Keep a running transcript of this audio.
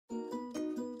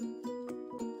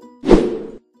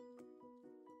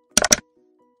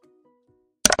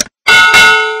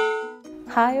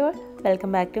Hi all, welcome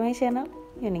back to my channel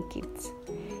unique kids.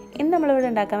 ഇന്ന് നമ്മളിവിടെ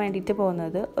ഉണ്ടാക്കാൻ വേണ്ടിയിട്ട്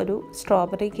പോകുന്നത് ഒരു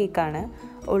സ്ട്രോബെറി കേക്കാണ്.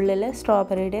 ഉള്ളിൽ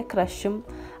സ്ട്രോബെറിയുടെ ക്രഷും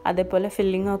അതേപോലെ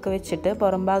ഫില്ലിങ്ങും ഒക്കെ വെച്ചിട്ട്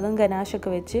പുറം ഭാഗം ഗനാഷൊക്കെ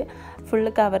വെച്ച്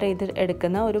ഫുള്ള് കവർ ചെയ്ത്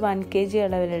എടുക്കുന്ന ഒരു 1 kg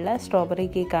അളവിലുള്ള സ്ട്രോബെറി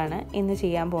കേക്കാണ് ഇന്ന്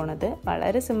ചെയ്യാൻ പോണത്.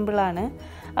 വളരെ സിമ്പിളാണ്.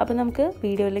 അപ്പോൾ നമുക്ക്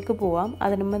വീഡിയോയിലേക്ക് പോവാം.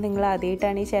 അതിനു മുമ്പ് നിങ്ങൾ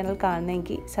ആദ്യമായിട്ടാണ് ഈ ചാനൽ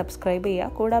കാണുന്നതെങ്കിൽ സബ്സ്ക്രൈബ്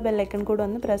ചെയ്യുക. കൂടെ ആ ബെല്ലൈക്കൺ കൂടെ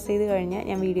ഒന്ന് പ്രസ് ചെയ്ത് കഴിഞ്ഞാൽ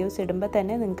ഞാൻ വീഡിയോസ് ഇടുമ്പോൾ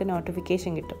തന്നെ നിങ്ങൾക്ക്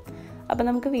നോട്ടിഫിക്കേഷൻ കിട്ടും. അപ്പോൾ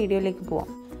നമുക്ക് വീഡിയോയിലേക്ക് പോവാം.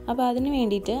 അപ്പോൾ അതിന്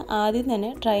വേണ്ടിയിട്ട് ആദ്യം തന്നെ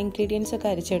ഡ്രൈ ഇൻഗ്രീഡിയൻസ് ഒക്കെ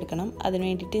അരച്ചെടുക്കണം. അതിന്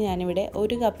വേണ്ടിയിട്ട് ഞാനിവിടെ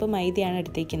 1 കപ്പ് മൈദയാണ്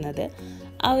എടുത്തിരിക്കുന്നത്.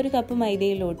 ആ 1 കപ്പ്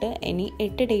മൈദയിലോട്ട് ഇനി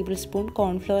 8 ടേബിൾ സ്പൂൺ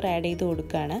കോൺഫ്ലോർ ആഡ് ചെയ്ത്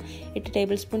കൊടുക്കുകയാണ്. 8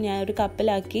 ടേബിൾ സ്പൂൺ ഞാൻ ഒരു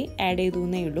കപ്പിലാക്കി ആഡ്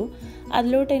ചെയ്തേ ഉള്ളൂ.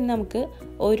 അതിലോട്ട് ഇനി നമുക്ക്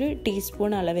 1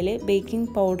 ടീസ്പൂൺ അളവിൽ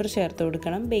ബേക്കിംഗ് പൗഡർ ചേർത്ത്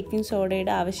കൊടുക്കണം. ബേക്കിംഗ്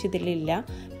സോഡയുടെ ആവശ്യത്തിലില്ല,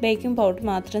 ബേക്കിംഗ് പൗഡർ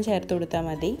മാത്രം ചേർത്ത് കൊടുത്താൽ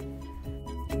മതി.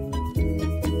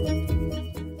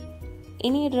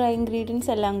 ഇനി ഈ ഡ്രൈ ഇൻഗ്രീഡിയൻസ്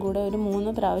എല്ലാം കൂടെ ഒരു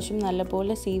 3 പ്രാവശ്യം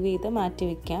നല്ലപോലെ സീവ് ചെയ്ത് മാറ്റി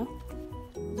വയ്ക്കാം.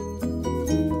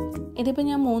 ഇതിപ്പോൾ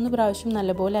ഞാൻ 3 പ്രാവശ്യം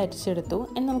നല്ലപോലെ അരിച്ചെടുത്തു.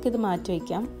 ഇനി നമുക്കിത് മാറ്റി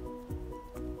വയ്ക്കാം.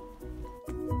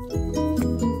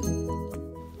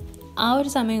 ആ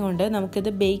ഒരു സമയം കൊണ്ട് നമുക്കിത്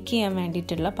ബേക്ക് ചെയ്യാൻ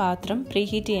വേണ്ടിയിട്ടുള്ള പാത്രം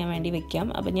പ്രീഹീറ്റ് ചെയ്യാൻ വേണ്ടി വെക്കാം.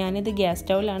 അപ്പോൾ ഞാനിത് ഗ്യാസ്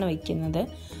സ്റ്റൗവിലാണ് വയ്ക്കുന്നത്.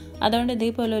 അതുകൊണ്ട്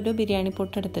ഇതേപോലെ ഒരു ബിരിയാണി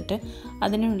പൊട്ട് എടുത്തിട്ട്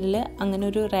അതിനുള്ളിൽ അങ്ങനെ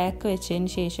ഒരു റാക്ക്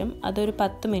വെച്ചതിന് ശേഷം അതൊരു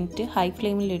 10 മിനിറ്റ് ഹൈ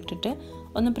ഫ്ലെയിമിൽ ഇട്ടിട്ട്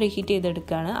ഒന്ന് പ്രീഹീറ്റ്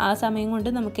ചെയ്തെടുക്കുകയാണ്. ആ സമയം കൊണ്ട്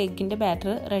നമുക്ക് എഗ്ഗിൻ്റെ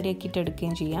ബാറ്റർ റെഡിയാക്കിയിട്ട്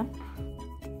എടുക്കുകയും ചെയ്യാം.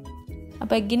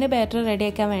 അപ്പോൾ എഗ്ഗിൻ്റെ ബാറ്റർ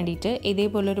റെഡിയാക്കാൻ വേണ്ടിയിട്ട്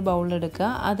ഇതേപോലെ ഒരു ബൗൾ എടുക്കുക.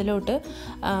 അതിലോട്ട്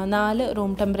 4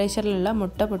 റൂം ടെമ്പറേച്ചറിലുള്ള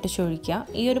മുട്ട പൊട്ടിച്ചൊഴിക്കുക.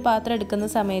 ഈ ഒരു പാത്രം എടുക്കുന്ന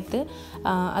സമയത്ത്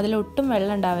അതിലൊട്ടും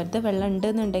വെള്ളം ഉണ്ടാവരുത്. വെള്ളം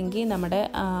ഉണ്ടെന്നുണ്ടെങ്കിൽ നമ്മുടെ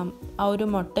ആ ഒരു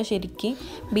മുട്ട ശരിക്കും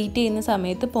ബീറ്റ് ചെയ്യുന്ന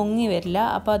സമയത്ത് പൊങ്ങി വരില്ല.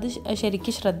 അപ്പോൾ അത്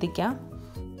ശരിക്കും ശ്രദ്ധിക്കുക.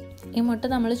 ഈ മുട്ട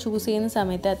നമ്മൾ ചൂസ് ചെയ്യുന്ന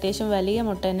സമയത്ത് അത്യാവശ്യം വലിയ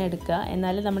മുട്ട തന്നെ എടുക്കുക.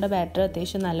 എന്നാലും നമ്മുടെ ബാറ്റർ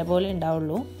അത്യാവശ്യം നല്ലപോലെ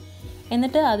ഉണ്ടാവുള്ളൂ.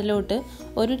 എന്നിട്ട് അതിലോട്ട്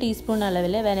 1 ടീസ്പൂൺ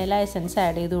അളവിൽ വെനില എസൻസ്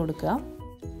ആഡ് ചെയ്ത് കൊടുക്കുക.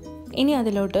 ഇനി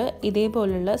അതിലോട്ട്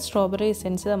ഇതേപോലുള്ള സ്ട്രോബെറി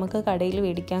എസൻസ് നമുക്ക് കടയിൽ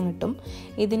മേടിക്കാൻ കിട്ടും.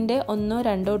 ഇതിൻ്റെ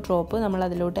 1-2 ഡ്രോപ്പ് നമ്മൾ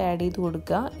അതിലോട്ട് ആഡ് ചെയ്ത്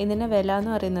കൊടുക്കുക. ഇതിൻ്റെ വില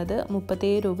എന്ന് പറയുന്നത്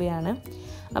 37 രൂപയാണ്.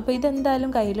 അപ്പോൾ ഇതെന്തായാലും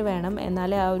കയ്യിൽ വേണം,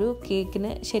 എന്നാലേ ആ ഒരു കേക്കിന്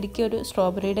ശരിക്കും ഒരു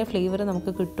സ്ട്രോബെറിയുടെ ഫ്ലേവർ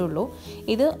നമുക്ക് കിട്ടുള്ളൂ.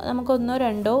 ഇത് നമുക്ക്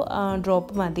 1-2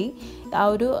 ഡ്രോപ്പ് മതി. ആ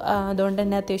ഒരു അതുകൊണ്ട്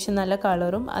തന്നെ അത്യാവശ്യം നല്ല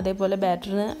കളറും അതേപോലെ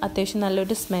ബാറ്ററിന് അത്യാവശ്യം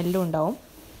നല്ലൊരു സ്മെല്ലും ഉണ്ടാവും.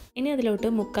 ഇനി അതിലോട്ട്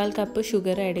 1/4 കപ്പ്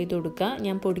ഷുഗർ ആഡ് ചെയ്ത് കൊടുക്കുക.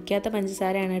 ഞാൻ പൊടിക്കാത്ത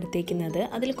പഞ്ചസാരയാണ് എടുത്തേക്കുന്നത്.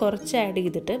 അതിൽ കുറച്ച് ആഡ്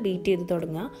ചെയ്തിട്ട് ബീറ്റ് ചെയ്ത്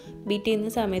തുടങ്ങുക. ബീറ്റ് ചെയ്യുന്ന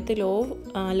സമയത്ത്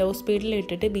ലോ സ്പീഡിൽ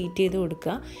ഇട്ടിട്ട് ബീറ്റ് ചെയ്ത്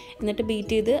കൊടുക്കുക. എന്നിട്ട്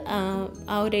ബീറ്റ് ചെയ്ത്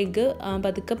ആ ഒരു എഗ്ഗ്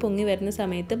പതുക്കെ പൊങ്ങി വരുന്ന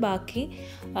സമയത്ത് ബാക്കി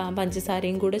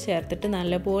പഞ്ചസാരയും കൂടെ ചേർത്തിട്ട്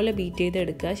നല്ലപോലെ ബീറ്റ്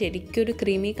ചെയ്തെടുക്കുക. ശരിക്കും ഒരു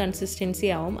ക്രീമി കൺസിസ്റ്റൻസി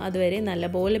ആവും. അതുവരെ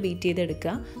നല്ലപോലെ ബീറ്റ്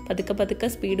ചെയ്തെടുക്കുക. പതുക്കെ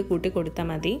സ്പീഡ് കൂട്ടി കൊടുത്താൽ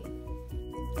മതി.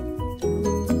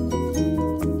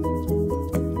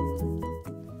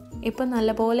 ഇപ്പം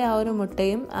നല്ലപോലെ ആ ഒരു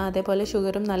മുട്ടയും അതേപോലെ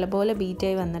ഷുഗറും നല്ലപോലെ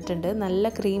ബീറ്റായി വന്നിട്ടുണ്ട്. നല്ല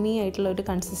ക്രീമി ആയിട്ടുള്ള ഒരു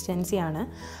കൺസിസ്റ്റൻസിയാണ്.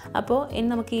 അപ്പോൾ ഇനി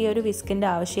നമുക്ക് ഈ ഒരു വിസ്കിൻ്റെ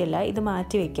ആവശ്യമില്ല, ഇത്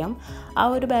മാറ്റി വയ്ക്കാം. ആ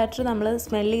ഒരു ബാറ്റർ നമ്മൾ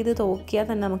സ്മെല്ല് ചെയ്ത് നോക്കിയാൽ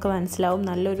തന്നെ നമുക്ക് മനസ്സിലാവും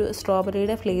നല്ലൊരു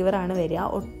സ്ട്രോബെറിയുടെ ഫ്ലേവറാണ് വരിക.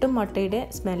 ഒട്ടും മുട്ടയുടെ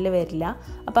സ്മെല്ല് വരില്ല.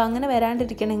 അപ്പോൾ അങ്ങനെ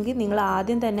വരാണ്ടിരിക്കണമെങ്കിൽ നിങ്ങൾ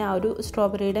ആദ്യം തന്നെ ആ ഒരു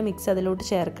സ്ട്രോബെറിയുടെ മിക്സ് അതിലോട്ട്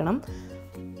ചേർക്കണം.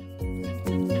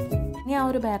 ഇനി ആ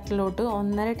ഒരു ബാറ്ററിലോട്ട്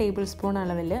 1.5 ടേബിൾ സ്പൂൺ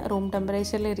അളവിൽ റൂം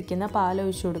ടെമ്പറേച്ചറിൽ ഇരിക്കുന്ന പാൽ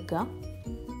ഒഴിച്ചു കൊടുക്കുക.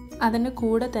 അതിൻ്റെ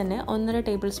കൂടെ തന്നെ 1.5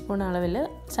 ടേബിൾ സ്പൂൺ അളവിൽ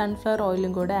സൺഫ്ലവർ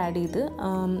ഓയിലും കൂടെ ആഡ് ചെയ്ത്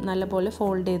നല്ലപോലെ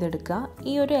ഫോൾഡ് ചെയ്തെടുക്കുക.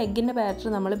 ഈ ഒരു എഗ്ഗിൻ്റെ ബാറ്റർ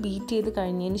നമ്മൾ ബീറ്റ് ചെയ്ത്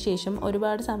കഴിഞ്ഞതിന് ശേഷം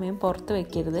ഒരുപാട് സമയം പുറത്ത്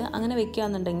വെക്കരുത്. അങ്ങനെ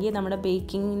വെക്കുകയെന്നുണ്ടെങ്കിൽ നമ്മുടെ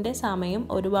ബേക്കിങ്ങിൻ്റെ സമയം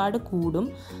ഒരുപാട് കൂടും.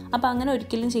 അപ്പോൾ അങ്ങനെ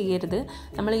ഒരിക്കലും ചെയ്യരുത്.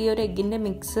 നമ്മൾ ഈ ഒരു എഗ്ഗിൻ്റെ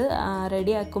മിക്സ്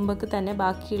റെഡി ആക്കുമ്പോഴേക്ക് തന്നെ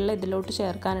ബാക്കിയുള്ള ഇതിലോട്ട്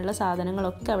ചേർക്കാനുള്ള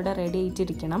സാധനങ്ങളൊക്കെ അവിടെ റെഡി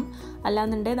ആയിട്ടിരിക്കണം.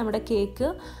 അല്ലാന്നുണ്ടെങ്കിൽ നമ്മുടെ കേക്ക്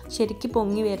ശരിക്കും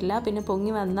പൊങ്ങി വരില്ല. പിന്നെ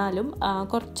പൊങ്ങി വന്നാലും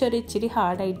ഇച്ചിരി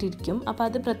ഹാർഡായിട്ടിരിക്കും. അപ്പോൾ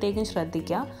അത് പ്രത്യേകം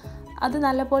ശ്രദ്ധിക്കുക. അത്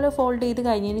നല്ലപോലെ ഫോൾഡ് ചെയ്ത്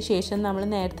കഴിഞ്ഞതിന് ശേഷം നമ്മൾ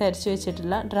നേരത്തെ അരച്ച്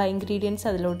വെച്ചിട്ടുള്ള ഡ്രൈ ഇൻഗ്രീഡിയൻസ്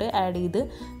അതിലോട്ട് ആഡ് ചെയ്ത്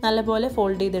നല്ലപോലെ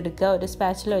ഫോൾഡ് ചെയ്തെടുക്കുക. ഒരു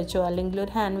സ്പാച്ചില വെച്ചോ അല്ലെങ്കിൽ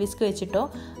ഒരു ഹാൻഡ് വിസ്ക് വെച്ചിട്ടോ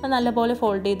നല്ലപോലെ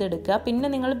ഫോൾഡ് ചെയ്തെടുക്കുക. പിന്നെ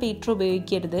നിങ്ങൾ ബീറ്റർ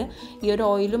ഉപയോഗിക്കരുത്. ഈ ഒരു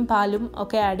ഓയിലും പാലും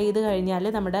ഒക്കെ ആഡ് ചെയ്ത് കഴിഞ്ഞാൽ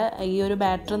നമ്മുടെ ഈ ഒരു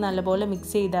ബാറ്റർ നല്ലപോലെ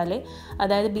മിക്സ് ചെയ്താൽ,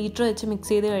 അതായത് ബീറ്റർ വെച്ച്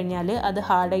മിക്സ് ചെയ്ത് കഴിഞ്ഞാൽ അത്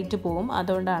ഹാർഡായിട്ട് പോകും.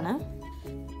 അതുകൊണ്ടാണ്.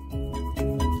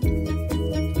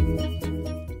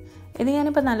 ഇത്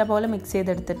ഞാനിപ്പോൾ നല്ലപോലെ മിക്സ്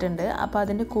ചെയ്തെടുത്തിട്ടുണ്ട്. അപ്പോൾ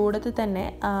അതിൻ്റെ കൂടെ തന്നെ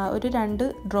ഒരു 2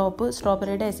 ഡ്രോപ്പ്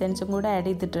സ്ട്രോബെറിയുടെ എസൻസും കൂടെ ആഡ്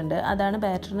ചെയ്തിട്ടുണ്ട്. അതാണ്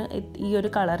ബാറ്ററിന് ഈ ഒരു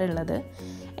കളറുള്ളത്.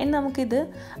 ഇനി നമുക്കിത്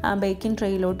ബേക്കിംഗ്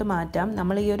ട്രേയിലോട്ട് മാറ്റാം.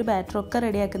 നമ്മൾ ഈ ഒരു ബാറ്ററൊക്കെ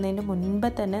റെഡിയാക്കുന്നതിന് മുൻപ്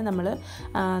തന്നെ നമ്മൾ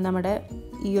നമ്മുടെ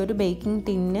ഈ ഒരു ബേക്കിംഗ്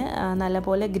ടിന്ന്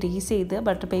നല്ലപോലെ ഗ്രീസ് ചെയ്ത്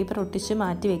ബട്ടർ പേപ്പർ ഒട്ടിച്ച്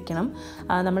മാറ്റി വെക്കണം.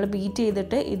 നമ്മൾ ബീറ്റ്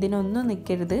ചെയ്തിട്ട് ഇതിനൊന്നും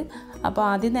നിൽക്കരുത്. അപ്പോൾ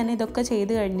ആദ്യം തന്നെ ഇതൊക്കെ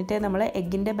ചെയ്ത് കഴിഞ്ഞിട്ടേ നമ്മൾ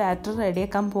എഗ്ഗിൻ്റെ ബാറ്റർ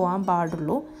റെഡിയാക്കാൻ പോകാൻ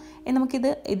പാടുള്ളൂ. നമുക്കിത്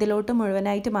ഇതിലോട്ട്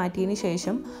മുഴുവനായിട്ട് മാറ്റിയതിന്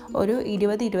ശേഷം ഒരു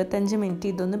 20-25 മിനിറ്റ്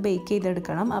ഇതൊന്ന് ബേക്ക്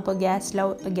ചെയ്തെടുക്കണം. അപ്പോൾ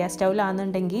ഗ്യാസ്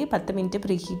സ്റ്റൗവിലാണെന്നുണ്ടെങ്കിൽ 10 മിനിറ്റ്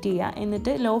പ്രീ ഹീറ്റ് ചെയ്യുക.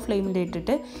 എന്നിട്ട് ലോ ഫ്ലെയിമിൽ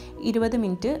ഇട്ടിട്ട് 20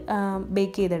 മിനിറ്റ്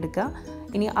ബേക്ക് ചെയ്തെടുക്കുക.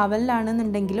 ഇനി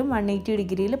അവനിലാണെന്നുണ്ടെങ്കിലും 180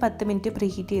 ഡിഗ്രിയിൽ 10 മിനിറ്റ് പ്രീ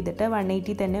ഹീറ്റ് ചെയ്തിട്ട്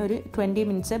 180 തന്നെ ഒരു 20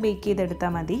 മിനിറ്റ്സ് ബേക്ക്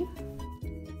ചെയ്തെടുത്താൽ മതി.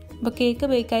 അപ്പോൾ കേക്ക്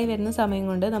ബേക്കായി വരുന്ന സമയം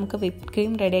കൊണ്ട് നമുക്ക് വിപ്പ്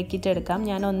ക്രീം റെഡിയാക്കിയിട്ട് എടുക്കാം.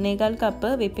 ഞാൻ 1.25 കപ്പ്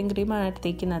വിപ്പിംഗ് ക്രീമാണ്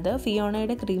എടുത്തിരിക്കുന്നത്.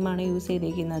 ഫിയോണയുടെ ക്രീമാണ് യൂസ്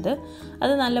ചെയ്തിരിക്കുന്നത്.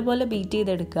 അത് നല്ലപോലെ ബീറ്റ്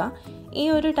ചെയ്തെടുക്കുക. ഈ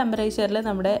ഒരു ടെമ്പറേച്ചറിൽ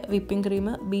നമ്മുടെ വിപ്പിംഗ് ക്രീം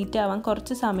ബീറ്റ് ആവാൻ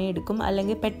കുറച്ച് സമയം എടുക്കും,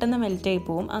 അല്ലെങ്കിൽ പെട്ടെന്ന് മെൽറ്റായി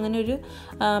പോകും. അങ്ങനെ ഒരു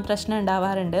പ്രശ്നം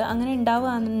ഉണ്ടാവാറുണ്ട്. അങ്ങനെ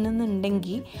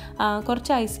ഉണ്ടാവുകയാണെന്നുണ്ടെങ്കിൽ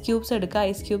കുറച്ച് ഐസ് ക്യൂബ്സ് എടുക്കുക.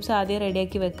 ഐസ് ക്യൂബ്സ് ആദ്യം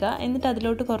റെഡിയാക്കി വെക്കുക. എന്നിട്ട്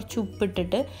അതിലോട്ട് കുറച്ച്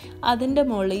ഉപ്പിട്ടിട്ട് അതിൻ്റെ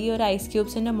മുകളിൽ, ഈ ഒരു ഐസ്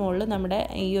ക്യൂബ്സിൻ്റെ മുകളിൽ നമ്മുടെ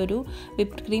ഈ ഒരു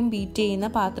വിപ്ഡ് ക്രീം ബീറ്റ് ചെയ്യുന്ന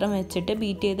പാത്രം വെച്ചിട്ട്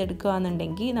ബീറ്റ്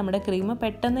ചെയ്തെടുക്കുകയാണെന്നുണ്ടെങ്കിൽ നമ്മുടെ ക്രീം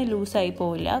പെട്ടെന്ന് ലൂസായി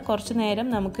പോവില്ല. കുറച്ച് നേരം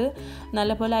നമുക്ക്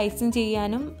നല്ലപോലെ ഐസിങ്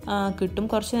ചെയ്യാനും കിട്ടും.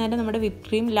 കുറച്ച് നേരം നമ്മുടെ വിപ്പ്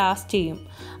ക്രീം ലാസ്റ്റ് ചെയ്യും.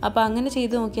 അപ്പോൾ അങ്ങനെ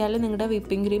ചെയ്ത് നോക്കിയാൽ നിങ്ങളുടെ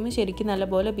വിപ്പിംഗ് ക്രീം ശരിക്കും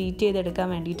നല്ലപോലെ ബീറ്റ് ചെയ്തെടുക്കാൻ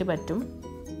വേണ്ടിയിട്ട് പറ്റും.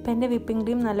 അപ്പോൾ എൻ്റെ വിപ്പിംഗ്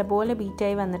ക്രീം നല്ലപോലെ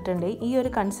ബീറ്റായി വന്നിട്ടുണ്ട്. ഈ ഒരു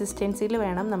കൺസിസ്റ്റൻസിയിൽ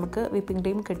വേണം നമുക്ക് വിപ്പിംഗ്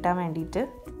ക്രീം കിട്ടാൻ വേണ്ടിയിട്ട്.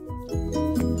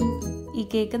 ഈ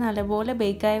കേക്ക് നല്ലപോലെ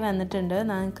ബേക്കായി വന്നിട്ടുണ്ട്.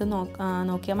 നമുക്ക്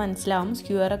നോക്കിയാൽ മനസ്സിലാവും.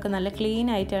 സ്ക്യൂറൊക്കെ നല്ല ക്ലീൻ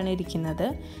ആയിട്ടാണ് ഇരിക്കുന്നത്.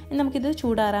 നമുക്കിത്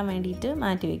ചൂടാറാൻ വേണ്ടിയിട്ട്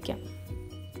മാറ്റി വയ്ക്കാം.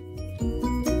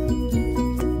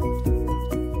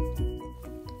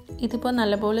 ഇതിപ്പോൾ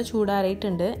നല്ലപോലെ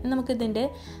ചൂടാറിയിട്ടുണ്ട്. നമുക്കിതിൻ്റെ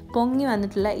പൊങ്ങി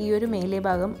വന്നിട്ടുള്ള ഈ ഒരു മേലെ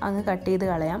ഭാഗം അങ്ങ് കട്ട് ചെയ്ത്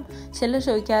കളയാം. ചിലർ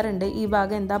ചോദിക്കാറുണ്ട് ഈ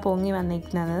ഭാഗം എന്താ പൊങ്ങി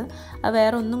വന്നിരിക്കുന്നത്. അത്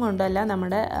വേറെ ഒന്നും കൊണ്ടല്ല,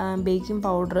 നമ്മുടെ ബേക്കിംഗ്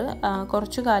പൗഡർ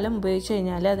കുറച്ചു കാലം ഉപയോഗിച്ച്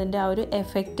കഴിഞ്ഞാൽ അതിൻ്റെ ആ ഒരു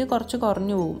എഫക്റ്റ് കുറച്ച്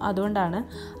കുറഞ്ഞു പോകും. അതുകൊണ്ടാണ്.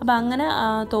 അപ്പോൾ അങ്ങനെ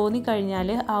തോന്നിക്കഴിഞ്ഞാൽ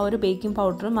ആ ഒരു ബേക്കിംഗ്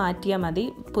പൗഡർ മാറ്റിയാൽ മതി.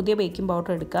 പുതിയ ബേക്കിംഗ്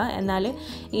പൗഡർ എടുക്കുക. എന്നാൽ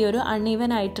ഈ ഒരു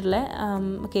അൺഈവൻ ആയിട്ടുള്ള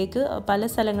കേക്ക് പല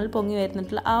സ്ഥലങ്ങളിൽ പൊങ്ങി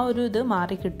വരുന്നിട്ടുള്ള ആ ഒരു ഇത്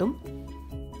മാറിക്കിട്ടും.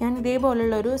 ഞാൻ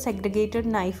ഇതേപോലുള്ളൊരു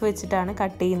സെഗ്രിഗേറ്റഡ് നൈഫ് വെച്ചിട്ടാണ്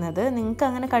കട്ട് ചെയ്യുന്നത്. നിങ്ങൾക്ക്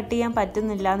അങ്ങനെ കട്ട് ചെയ്യാൻ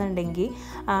പറ്റുന്നില്ല എന്നുണ്ടെങ്കിൽ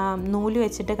നൂല്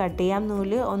വെച്ചിട്ട് കട്ട് ചെയ്യാം.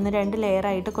 നൂല് 1-2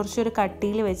 ലെയറായിട്ട് കുറച്ചൊരു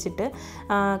കട്ടിയിൽ വെച്ചിട്ട്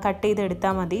കട്ട്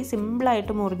ചെയ്തെടുത്താൽ മതി.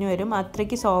 സിമ്പിളായിട്ട് മുറിഞ്ഞു വരും.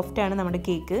 അത്രയ്ക്ക് സോഫ്റ്റാണ് നമ്മുടെ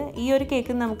കേക്ക്. ഈ ഒരു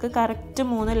കേക്ക് നമുക്ക് കറക്റ്റ്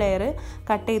 3 ലെയർ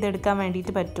കട്ട് ചെയ്തെടുക്കാൻ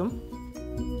വേണ്ടിയിട്ട് പറ്റും.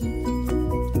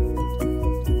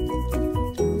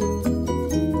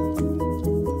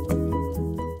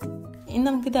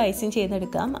 നമുക്കിത് ഐസിങ്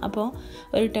ചെയ്തെടുക്കാം. അപ്പോൾ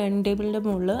ഒരു ടേണിംഗ് ടേബിളിൻ്റെ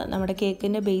മുകളിൽ നമ്മുടെ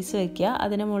കേക്കിൻ്റെ ബേസ് വയ്ക്കുക.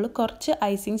 അതിൻ്റെ മുകളിൽ കുറച്ച്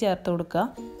ഐസിങ് ചേർത്ത് കൊടുക്കുക.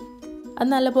 അത്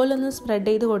നല്ലപോലെ ഒന്ന് സ്പ്രെഡ്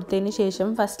ചെയ്ത് കൊടുത്തതിന്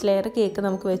ശേഷം ഫസ്റ്റ് ലെയർ കേക്ക്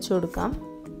നമുക്ക് വെച്ച് കൊടുക്കാം.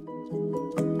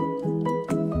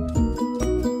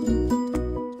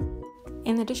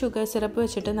 എന്നിട്ട് ഷുഗർ സിറപ്പ്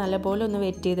വെച്ചിട്ട് നല്ലപോലെ ഒന്ന്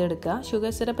വെറ്റ് ചെയ്തെടുക്കുക.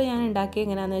 ഷുഗർ സിറപ്പ് ഞാൻ ഉണ്ടാക്കിയത്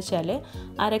എങ്ങനെയാണെന്ന് വെച്ചാൽ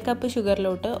 1/2 കപ്പ്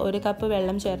ഷുഗറിലോട്ട് 1 കപ്പ്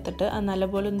വെള്ളം ചേർത്തിട്ട് അത്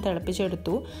നല്ലപോലെ ഒന്ന്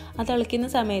തിളപ്പിച്ചെടുത്തു. അത് തിളയ്ക്കുന്ന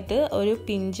സമയത്ത്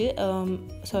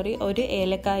ഒരു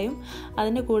ഏലക്കായും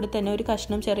അതിൻ്റെ കൂടെ തന്നെ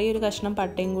ചെറിയൊരു കഷ്ണം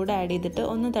പട്ടയും കൂടെ ആഡ് ചെയ്തിട്ട്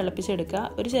ഒന്ന് തിളപ്പിച്ചെടുക്കുക.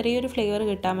 ഒരു ചെറിയൊരു ഫ്ലേവർ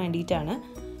കിട്ടാൻ വേണ്ടിയിട്ടാണ്.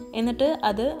 എന്നിട്ട്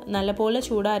അത് നല്ലപോലെ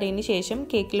ചൂടാറിയതിന് ശേഷം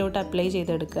കേക്കിലോട്ട് അപ്ലൈ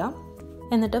ചെയ്തെടുക്കുക.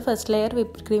 എന്നിട്ട് ഫസ്റ്റ് ലെയർ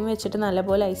വിപ്ഡ് ക്രീം വെച്ചിട്ട്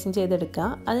നല്ലപോലെ ഐസിങ് ചെയ്തെടുക്കുക.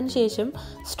 അതിനുശേഷം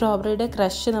സ്ട്രോബെറിയുടെ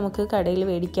ക്രഷ് നമുക്ക് കടയിൽ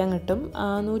മേടിക്കാൻ കിട്ടും.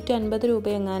 150 രൂപ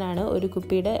എങ്ങാനാണ് ഒരു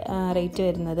കുപ്പിയുടെ റേറ്റ്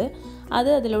വരുന്നത്. അത്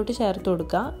അതിലോട്ട് ചേർത്ത്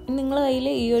കൊടുക്കുക. നിങ്ങളുടെ കയ്യിൽ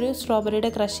ഈ ഒരു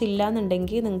സ്ട്രോബെറിയുടെ ക്രഷ്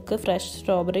ഇല്ലയെന്നുണ്ടെങ്കിൽ നിങ്ങൾക്ക് ഫ്രഷ്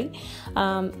സ്ട്രോബെറി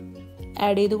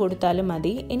ആഡ് ചെയ്ത് കൊടുത്താലും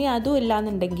മതി. ഇനി അതും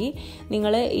ഇല്ലയെന്നുണ്ടെങ്കിൽ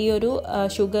നിങ്ങൾ ഈ ഒരു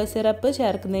ഷുഗർ സിറപ്പ്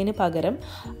ചേർക്കുന്നതിന് പകരം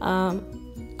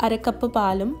 1/2 കപ്പ്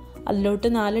പാലും അതിലോട്ട്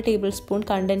 4 ടേബിൾ സ്പൂൺ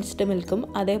കണ്ടൻസ്ഡ് മിൽക്കും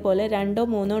അതേപോലെ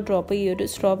 2-3 ഡ്രോപ്പ് ഈ ഒരു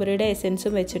സ്ട്രോബെറിയുടെ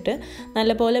എസെൻസും വെച്ചിട്ട്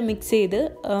നല്ലപോലെ മിക്സ് ചെയ്ത്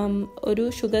ഒരു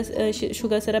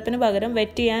ഷുഗർ സിറപ്പിന് പകരം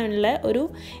വെറ്റ് ചെയ്യാനുള്ള ഒരു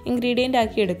ഇൻഗ്രീഡിയൻ്റ്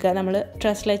ആക്കി എടുക്കുക. നമ്മൾ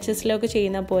ട്രസ്ലെച്ചസിലൊക്കെ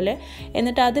ചെയ്യുന്ന പോലെ.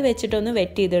 എന്നിട്ട് അത് വെച്ചിട്ടൊന്ന്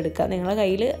വെറ്റ് ചെയ്തെടുക്കുക. നിങ്ങളുടെ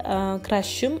കയ്യിൽ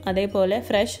ക്രഷും അതേപോലെ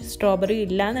ഫ്രഷ് സ്ട്രോബെറി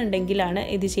ഇല്ലയെന്നുണ്ടെങ്കിലാണ്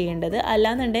ഇത് ചെയ്യേണ്ടത്.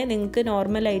 അല്ലാന്നുണ്ടെങ്കിൽ നിങ്ങൾക്ക്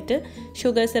നോർമലായിട്ട്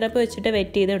ഷുഗർ സിറപ്പ് വെച്ചിട്ട്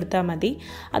വെറ്റ് ചെയ്തെടുത്താൽ മതി.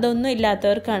 അതൊന്നും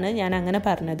ഇല്ലാത്തവർക്കാണ് ഞാൻ അങ്ങനെ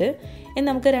പറഞ്ഞത്. ഇനി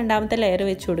നമുക്ക് രണ്ടാമത്തെ ലെയർ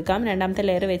വെച്ച് കൊടുക്കാം. രണ്ടാമത്തെ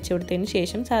ലെയർ വെച്ച് കൊടുത്തതിന്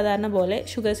ശേഷം സാധാരണ പോലെ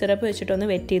ഷുഗർ സിറപ്പ് വെച്ചിട്ടൊന്ന്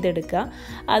വെറ്റ് ചെയ്തെടുക്കുക.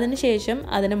 അതിനുശേഷം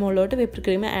അതിന് മുകളിലോട്ട് വിപ്ഡ്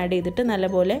ക്രീം ആഡ് ചെയ്തിട്ട്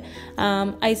നല്ലപോലെ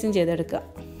ഐസിങ് ചെയ്തെടുക്കുക.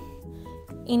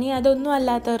 ഇനി അതൊന്നും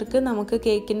അല്ലാത്തവർക്ക് നമുക്ക്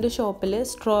കേക്കിൻ്റെ ഷോപ്പിൽ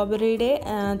സ്ട്രോബെറിയുടെ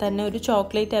തന്നെ ഒരു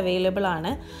ചോക്ലേറ്റ് അവൈലബിൾ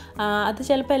ആണ്. അത്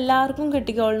ചിലപ്പോൾ എല്ലാവർക്കും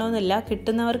കിട്ടിക്കൊള്ളണമെന്നില്ല.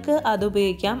 കിട്ടുന്നവർക്ക് അത്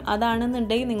ഉപയോഗിക്കാം.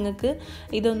 അതാണെന്നുണ്ടെങ്കിൽ നിങ്ങൾക്ക്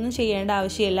ഇതൊന്നും ചെയ്യേണ്ട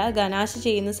ആവശ്യമില്ല. ഗനാഷ്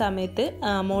ചെയ്യുന്ന സമയത്ത്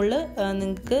മുകളിൽ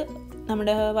നിങ്ങൾക്ക്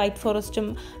നമ്മുടെ വൈറ്റ് ഫോറസ്റ്റും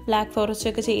ബ്ലാക്ക് ഫോറസ്റ്റും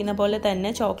ഒക്കെ ചെയ്യുന്ന പോലെ തന്നെ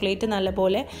ചോക്ലേറ്റ്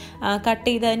നല്ലപോലെ കട്ട്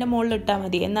ചെയ്ത് അതിൻ്റെ മുകളിൽ ഇട്ടാൽ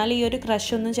മതി. എന്നാൽ ഈ ഒരു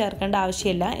ക്രഷ് ഒന്നും ചേർക്കേണ്ട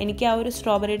ആവശ്യമില്ല. എനിക്ക് ആ ഒരു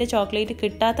സ്ട്രോബെറിയുടെ ചോക്ലേറ്റ്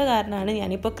കിട്ടാത്ത കാരണമാണ്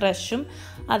ഞാനിപ്പോൾ ക്രഷും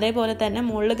അതേപോലെ തന്നെ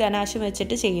മുകളിൽ ഗനാഷും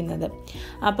വെച്ചിട്ട് ചെയ്യുന്നത്.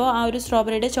 അപ്പോൾ ആ ഒരു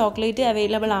സ്ട്രോബെറിയുടെ ചോക്ലേറ്റ്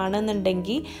അവൈലബിൾ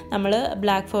ആണെന്നുണ്ടെങ്കിൽ നമ്മൾ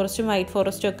ബ്ലാക്ക് ഫോറസ്റ്റും വൈറ്റ്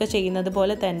ഫോറസ്റ്റും ഒക്കെ ചെയ്യുന്നത്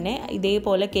പോലെ തന്നെ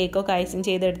ഇതേപോലെ കേക്കൊക്കെ ഐസിങ്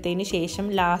ചെയ്തെടുത്തതിന് ശേഷം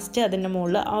ലാസ്റ്റ് അതിൻ്റെ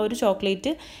മുകളിൽ ആ ഒരു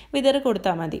ചോക്ലേറ്റ് വിതറി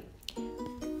കൊടുത്താൽ മതി.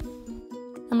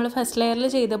 നമ്മൾ ഫസ്റ്റ് ലെയറിൽ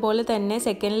ചെയ്ത പോലെ തന്നെ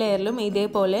സെക്കൻഡ് ലെയറിലും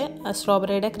ഇതേപോലെ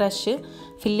സ്ട്രോബെറിയുടെ ക്രഷ്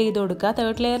ഫില്ല് ചെയ്ത് കൊടുക്കുക.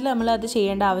 തേർഡ് ലെയറിൽ നമ്മൾ അത്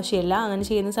ചെയ്യേണ്ട ആവശ്യമില്ല. അങ്ങനെ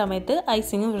ചെയ്യുന്ന സമയത്ത്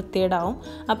ഐസിങ് വൃത്തികേടാവും.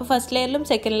 അപ്പോൾ ഫസ്റ്റ് ലെയറിലും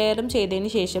സെക്കൻഡ് ലെയറും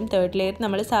ചെയ്തതിന് ശേഷം തേർഡ് ലെയർ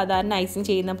നമ്മൾ സാധാരണ ഐസിങ്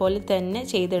ചെയ്യുന്ന പോലെ തന്നെ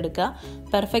ചെയ്തെടുക്കുക.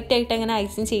 പെർഫെക്റ്റ് ആയിട്ട് എങ്ങനെ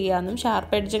ഐസിങ് ചെയ്യാമെന്നും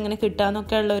ഷാർപ്പ് എഡ്ജ് എങ്ങനെ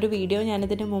കിട്ടാമെന്നൊക്കെ ഉള്ള ഒരു വീഡിയോ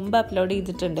ഞാനിതിന് മുമ്പ് അപ്ലോഡ്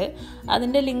ചെയ്തിട്ടുണ്ട്.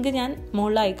 അതിൻ്റെ ലിങ്ക് ഞാൻ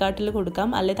മുകളിൽ ഐക്കാർട്ടിൽ കൊടുക്കാം,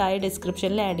 അല്ലെങ്കിൽ താഴെ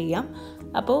ഡിസ്ക്രിപ്ഷനിൽ ആഡ് ചെയ്യാം.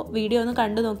 അപ്പോൾ വീഡിയോ ഒന്ന്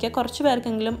കണ്ടു നോക്കിയാൽ കുറച്ച്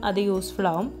പേർക്കെങ്കിലും അത് യൂസ്ഫുൾ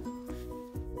ആവും.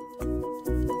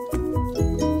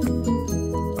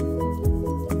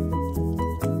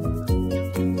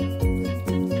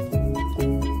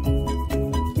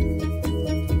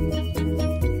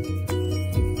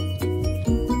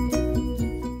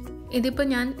 ഇതിപ്പോൾ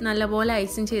ഞാൻ നല്ലപോലെ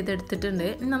ഐസിങ് ചെയ്തെടുത്തിട്ടുണ്ട്.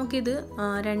 നമുക്കിത്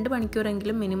 2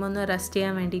 മണിക്കൂറെങ്കിലും മിനിമം ഒന്ന് റെസ്റ്റ്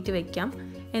ചെയ്യാൻ വേണ്ടിയിട്ട് വെക്കാം.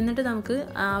 എന്നിട്ട് നമുക്ക്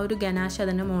ആ ഒരു ഗനാഷ്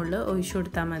അതിൻ്റെ മുകളിൽ ഒഴിച്ചു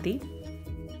കൊടുത്താൽ മതി.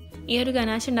 ഈ ഒരു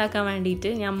ഗനാഷ് ഉണ്ടാക്കാൻ വേണ്ടിയിട്ട്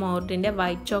ഞാൻ മോർഡിൻ്റെ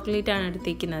വൈറ്റ് ചോക്ലേറ്റ് ആണ്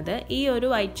എടുത്തിരിക്കുന്നത്. ഈ ഒരു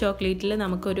വൈറ്റ് ചോക്ലേറ്റിൽ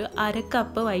നമുക്കൊരു 1/2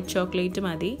 കപ്പ് വൈറ്റ് ചോക്ലേറ്റ്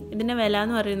മതി. ഇതിൻ്റെ വില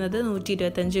എന്ന് പറയുന്നത്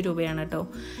 125 രൂപയാണ് കേട്ടോ.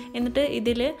 എന്നിട്ട്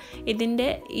ഇതിൻ്റെ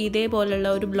ഇതേപോലുള്ള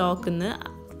ഒരു ബ്ലോക്കിൽ നിന്ന്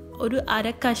ഒരു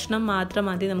 1/2 കഷ്ണം മാത്രം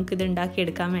മതി നമുക്കിത്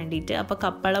ഉണ്ടാക്കിയെടുക്കാൻ വേണ്ടിയിട്ട്. അപ്പോൾ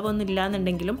കപ്പളവൊന്നും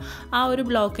ഇല്ലാന്നുണ്ടെങ്കിലും ആ ഒരു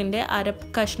ബ്ലോക്കിൻ്റെ 1/2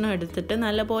 കഷ്ണം എടുത്തിട്ട്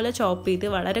നല്ലപോലെ ചോപ്പ് ചെയ്ത്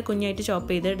വളരെ കുഞ്ഞായിട്ട് ചോപ്പ്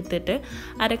ചെയ്ത് എടുത്തിട്ട്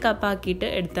 1/2 കപ്പാക്കിയിട്ട്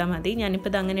എടുത്താൽ മതി.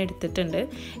 ഞാനിപ്പോൾ ഇത് അങ്ങനെ എടുത്തിട്ടുണ്ട്.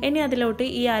 ഇനി അതിലോട്ട്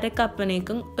ഈ 1/2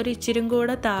 കപ്പിനേക്കും ഒരു ഇച്ചിരി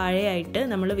കൂടെ താഴെയായിട്ട്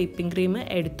നമ്മൾ വിപ്പിംഗ് ക്രീം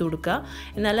എടുത്തു കൊടുക്കുക.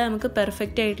 എന്നാലേ നമുക്ക്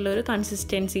പെർഫെക്റ്റ് ആയിട്ടുള്ളൊരു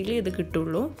കൺസിസ്റ്റൻസിയിൽ ഇത്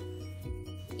കിട്ടുള്ളൂ.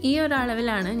 ഈ ഒരു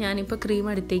അളവിലാണ് ഞാനിപ്പോൾ ക്രീം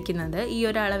എടുത്തേക്കുന്നത്. ഈ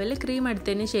ഒരു അളവിൽ ക്രീം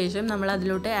എടുത്തതിന് ശേഷം നമ്മൾ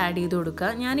അതിലോട്ട് ആഡ് ചെയ്ത് കൊടുക്കുക.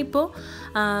 ഞാനിപ്പോൾ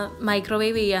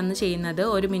മൈക്രോവേവ് ചെയ്യാമെന്ന് ചെയ്യുന്നത്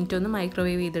 1 മിനിറ്റ് ഒന്ന്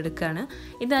മൈക്രോവേവ് ചെയ്തെടുക്കുകയാണ്.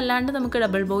 ഇതല്ലാണ്ട് നമുക്ക്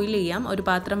ഡബിൾ ബോയിൽ ചെയ്യാം. ഒരു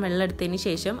പാത്രം വെള്ളം എടുത്തതിന്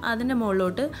ശേഷം അതിൻ്റെ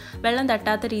മുകളിലോട്ട് വെള്ളം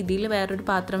തട്ടാത്ത രീതിയിൽ വേറൊരു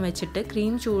പാത്രം വെച്ചിട്ട്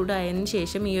ക്രീം ചൂടായതിന്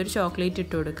ശേഷം ഈ ഒരു ചോക്ലേറ്റ്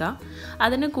ഇട്ട് കൊടുക്കുക.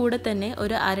 അതിന് കൂടെ തന്നെ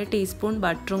ഒരു 1/2 ടീസ്പൂൺ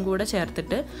ബട്ടറും കൂടെ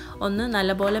ചേർത്തിട്ട് ഒന്ന്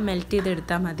നല്ലപോലെ മെൽറ്റ്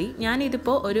ചെയ്തെടുത്താൽ മതി.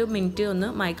 ഞാനിതിപ്പോൾ 1 മിനിറ്റ് ഒന്ന്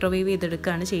മൈക്രോവേവ്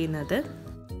ചെയ്തെടുക്കുകയാണ് ചെയ്യുന്നത്.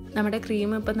 നമ്മുടെ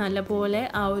ക്രീം ഇപ്പോൾ നല്ലപോലെ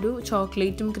ആ ഒരു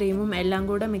ചോക്ലേറ്റും ക്രീമും എല്ലാം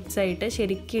കൂടെ മിക്സായിട്ട്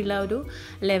ശരിക്കുള്ള ഒരു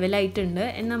ലെവലായിട്ടുണ്ട്.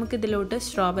 നമുക്കിതിലോട്ട്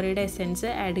സ്ട്രോബെറിയുടെ എസെൻസ്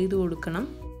ആഡ് ചെയ്ത് കൊടുക്കണം.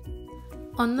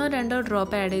 1-2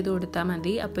 ഡ്രോപ്പ് ആഡ് ചെയ്ത് കൊടുത്താൽ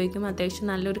മതി. അപ്പോഴേക്കും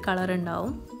അത്യാവശ്യം നല്ലൊരു കളർ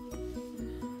ഉണ്ടാവും.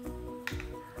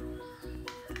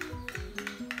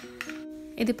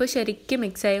 ഇതിപ്പോൾ ശരിക്കും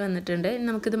മിക്സായി വന്നിട്ടുണ്ട്.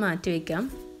 നമുക്കിത് മാറ്റി വയ്ക്കാം.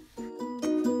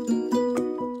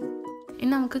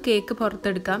 ഇനി നമുക്ക് കേക്ക്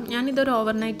പുറത്തെടുക്കാം. ഞാനിതൊരു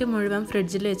ഓവർനൈറ്റ് മുഴുവൻ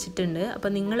ഫ്രിഡ്ജിൽ വെച്ചിട്ടുണ്ട്.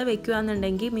 അപ്പോൾ നിങ്ങൾ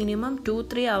വെക്കുകയാണെന്നുണ്ടെങ്കിൽ മിനിമം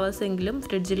 2-3 hours എങ്കിലും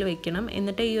ഫ്രിഡ്ജിൽ വെക്കണം.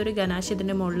 എന്നിട്ട് ഈ ഒരു ഗനാഷ്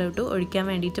ഇതിൻ്റെ മുകളിലോട്ട് ഒഴിക്കാൻ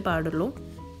വേണ്ടിയിട്ട് പാടുള്ളൂ.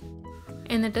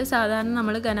 എന്നിട്ട് സാധാരണ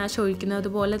നമ്മൾ ഗനാഷ് ഒഴിക്കുന്നത്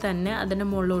പോലെ തന്നെ അതിൻ്റെ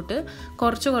മുകളിലോട്ട്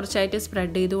കുറച്ചായിട്ട്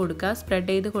സ്പ്രെഡ് ചെയ്ത് കൊടുക്കുക. സ്പ്രെഡ്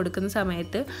ചെയ്ത് കൊടുക്കുന്ന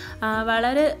സമയത്ത്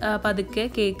വളരെ പതുക്കെ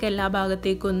കേക്ക് എല്ലാ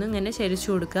ഭാഗത്തേക്കും ഒന്ന് ഇങ്ങനെ ചരിച്ചു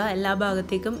കൊടുക്കുക. എല്ലാ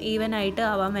ഭാഗത്തേക്കും ഈവനായിട്ട്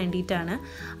ആവാൻ വേണ്ടിയിട്ടാണ്.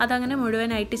 അതങ്ങനെ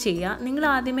മുഴുവനായിട്ട് ചെയ്യുക. നിങ്ങൾ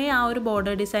ആദ്യമേ ആ ഒരു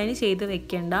ബോർഡർ ഡിസൈൻ ചെയ്ത്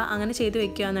വെക്കേണ്ട. അങ്ങനെ ചെയ്ത്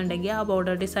വെക്കുകയാണെന്നുണ്ടെങ്കിൽ ആ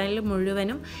ബോർഡർ ഡിസൈനിൽ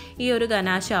മുഴുവനും ഈ ഒരു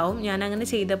ഗനാഷ് ആവും. ഞാൻ അങ്ങനെ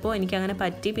ചെയ്തപ്പോൾ എനിക്കങ്ങനെ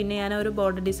പറ്റി. പിന്നെ ഞാൻ ഒരു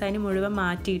ബോർഡർ ഡിസൈൻ മുഴുവൻ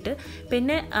മാറ്റിയിട്ട്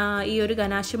പിന്നെ ഈ ഒരു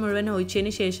ഗനാഷ് മുഴുവൻ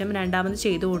ഒഴിച്ചതിന് ശേഷം രണ്ടാമത്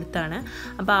ചെയ്തു കൊടുത്താണ്.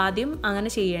 അപ്പോൾ ആദ്യം അങ്ങനെ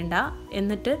ചെയ്യേണ്ട.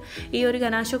 എന്നിട്ട് ഈ ഒരു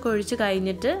ഗനാഷൊക്കെ ഒഴിച്ച്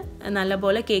കഴിഞ്ഞിട്ട്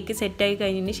നല്ലപോലെ കേക്ക് സെറ്റായി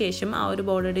കഴിഞ്ഞതിന് ശേഷം ആ ഒരു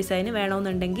ബോർഡർ ഡിസൈൻ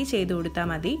വേണമെന്നുണ്ടെങ്കിൽ ചെയ്ത് കൊടുത്താൽ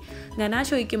മതി.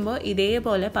 ഗനാഷ് ഒഴിക്കുമ്പോൾ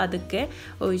ഇതേപോലെ പതുക്കെ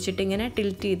ഒഴിച്ചിട്ട് ഇങ്ങനെ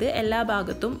ടിൽറ്റ് ചെയ്ത് എല്ലാ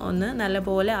ഭാഗത്തും ഒന്ന്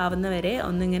നല്ലപോലെ ആവുന്നവരെ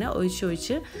ഒന്നിങ്ങനെ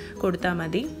ഒഴിച്ച് കൊടുത്താൽ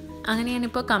മതി. അങ്ങനെ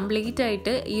ഞാനിപ്പോൾ കംപ്ലീറ്റ്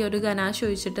ആയിട്ട് ഈ ഒരു ഗനാഷ്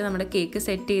ഒഴിച്ചിട്ട് നമ്മുടെ കേക്ക്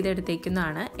സെറ്റ്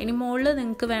ചെയ്തെടുത്തേക്കുന്നതാണ്. ഇനി മുകളിൽ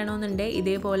നിങ്ങൾക്ക് വേണമെന്നുണ്ടെങ്കിൽ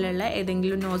ഇതേപോലെയുള്ള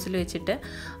ഏതെങ്കിലും നോസിൽ വെച്ചിട്ട്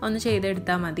ഒന്ന്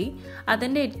ചെയ്തെടുത്താൽ മതി.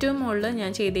 അതിൻ്റെ ഏറ്റവും മുകളിൽ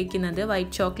ഞാൻ ചെയ്തേക്കുന്നത്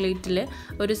വൈറ്റ് ചോക്ലേറ്റിൽ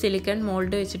ഒരു സിലിക്കൺ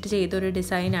മോൾഡ് വെച്ചിട്ട് ചെയ്തൊരു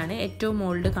ഡിസൈനാണ് ഏറ്റവും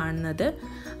മുകളിൽ കാണുന്നത്.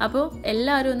 അപ്പോൾ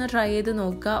എല്ലാവരും ഒന്ന് ട്രൈ ചെയ്ത്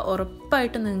നോക്കുക.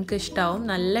 ഉറപ്പായിട്ടും നിങ്ങൾക്ക് ഇഷ്ടമാവും.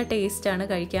 നല്ല ടേസ്റ്റാണ്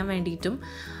കഴിക്കാൻ വേണ്ടിയിട്ടും.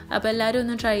 അപ്പോൾ എല്ലാവരും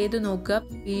ഒന്ന് ട്രൈ ചെയ്ത് നോക്കുക.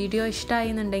 വീഡിയോ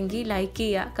ഇഷ്ടമായി എന്നുണ്ടെങ്കിൽ ലൈക്ക്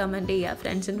ചെയ്യുക, കമൻറ്റ് ചെയ്യുക,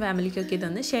 ഫ്രണ്ട്സ് ആൻഡ് ഫാമിലിക്കൊക്കെ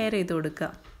ഇതൊന്ന് ഷെയർ ചെയ്ത് കൊടുക്കുക.